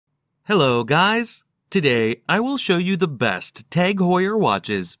Hello guys! Today I will show you the best TAG Heuer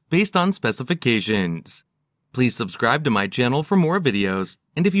watches based on specifications. Please subscribe to my channel for more videos,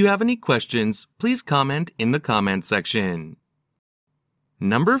 and if you have any questions, please comment in the comment section.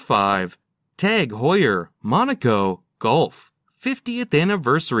 Number 5. TAG Heuer Monaco Golf 50th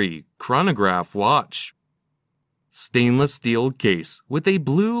Anniversary Chronograph Watch. Stainless steel case with a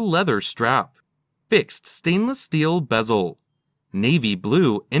blue leather strap. Fixed stainless steel bezel. Navy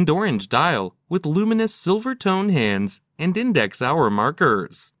blue and orange dial with luminous silver tone hands and index hour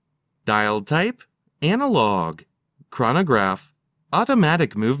markers. Dial type, analog. Chronograph,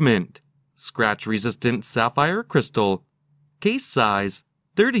 automatic movement. Scratch-resistant sapphire crystal. Case size,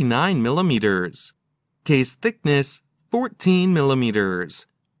 39 millimeters. Case thickness, 14 millimeters.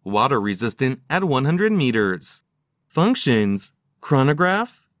 Water-resistant at 100 meters. Functions,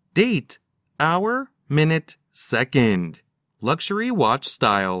 chronograph, date, hour, minute, second. Luxury watch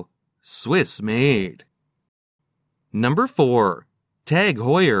style, Swiss made. Number 4. TAG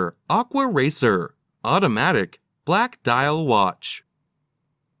Heuer Aqua Racer Automatic Black Dial Watch.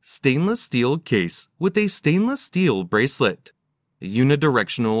 Stainless steel case with a stainless steel bracelet.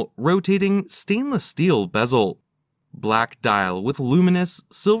 Unidirectional rotating stainless steel bezel. Black dial with luminous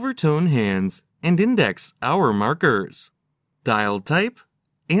silver tone hands and index hour markers. Dial type,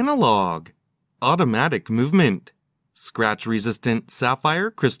 analog. Automatic movement. Scratch-resistant sapphire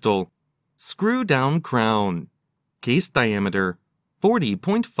crystal. Screw-down crown. Case diameter,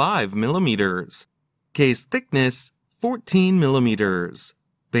 40.5 millimeters. Case thickness, 14 millimeters.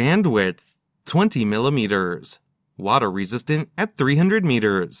 Bandwidth, 20 millimeters. Water-resistant at 300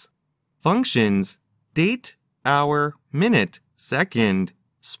 meters. Functions, date, hour, minute, second.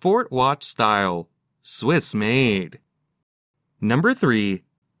 Sport watch style, Swiss made. Number 3.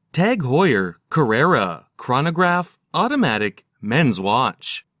 TAG Heuer Carrera Chronograph Automatic Men's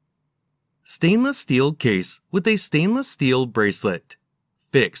Watch. Stainless steel case with a stainless steel bracelet.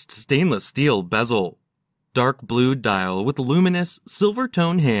 Fixed stainless steel bezel. Dark blue dial with luminous silver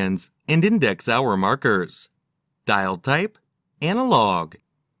tone hands and index hour markers. Dial type, analog.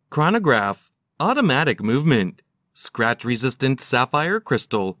 Chronograph, automatic movement. Scratch-resistant sapphire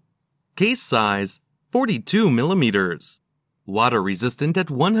crystal. Case size, 42 millimeters. Water-resistant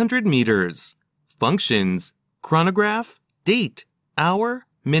at 100 meters. Functions, chronograph, date, hour,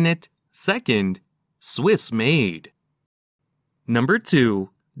 minute, second, Swiss made. Number 2.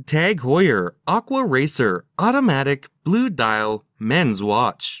 TAG Heuer Aqua Racer Automatic Blue Dial Men's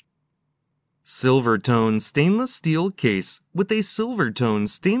Watch. Silver tone stainless steel case with a silver tone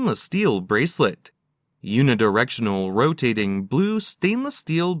stainless steel bracelet. Unidirectional rotating blue stainless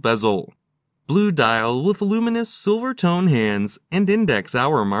steel bezel. Blue dial with luminous silver tone hands and index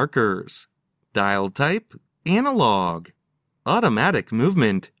hour markers. Dial type, analog. Automatic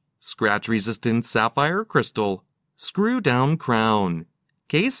movement. Scratch-resistant sapphire crystal. Screw-down crown.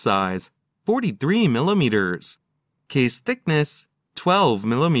 Case size, 43 millimeters. Case thickness, 12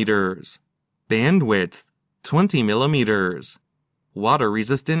 millimeters. Bandwidth, 20 millimeters.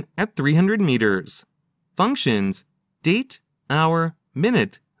 Water-resistant at 300 meters. Functions, date, hour,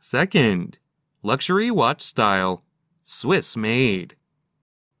 minute, second. Luxury watch style, Swiss made.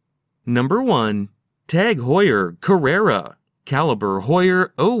 Number 1. TAG Heuer Carrera Caliber Heuer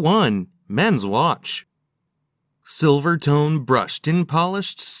 01 Men's Watch. Silver tone brushed and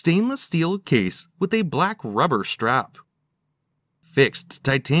polished stainless steel case with a black rubber strap. Fixed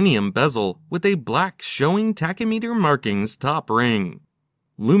titanium bezel with a black showing tachymeter markings top ring.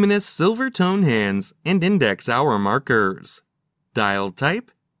 Luminous silver tone hands and index hour markers. Dial type,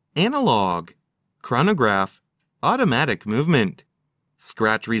 analog. Chronograph, automatic movement.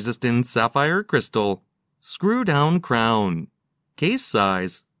 Scratch-resistant sapphire crystal. Screw-down crown. Case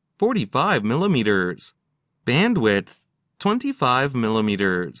size, 45 millimeters. Bandwidth, 25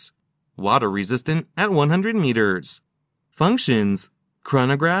 millimeters. Water-resistant at 100 meters. Functions,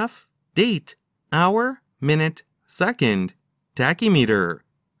 chronograph, date, hour, minute, second. Tachymeter,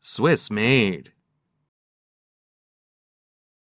 Swiss made.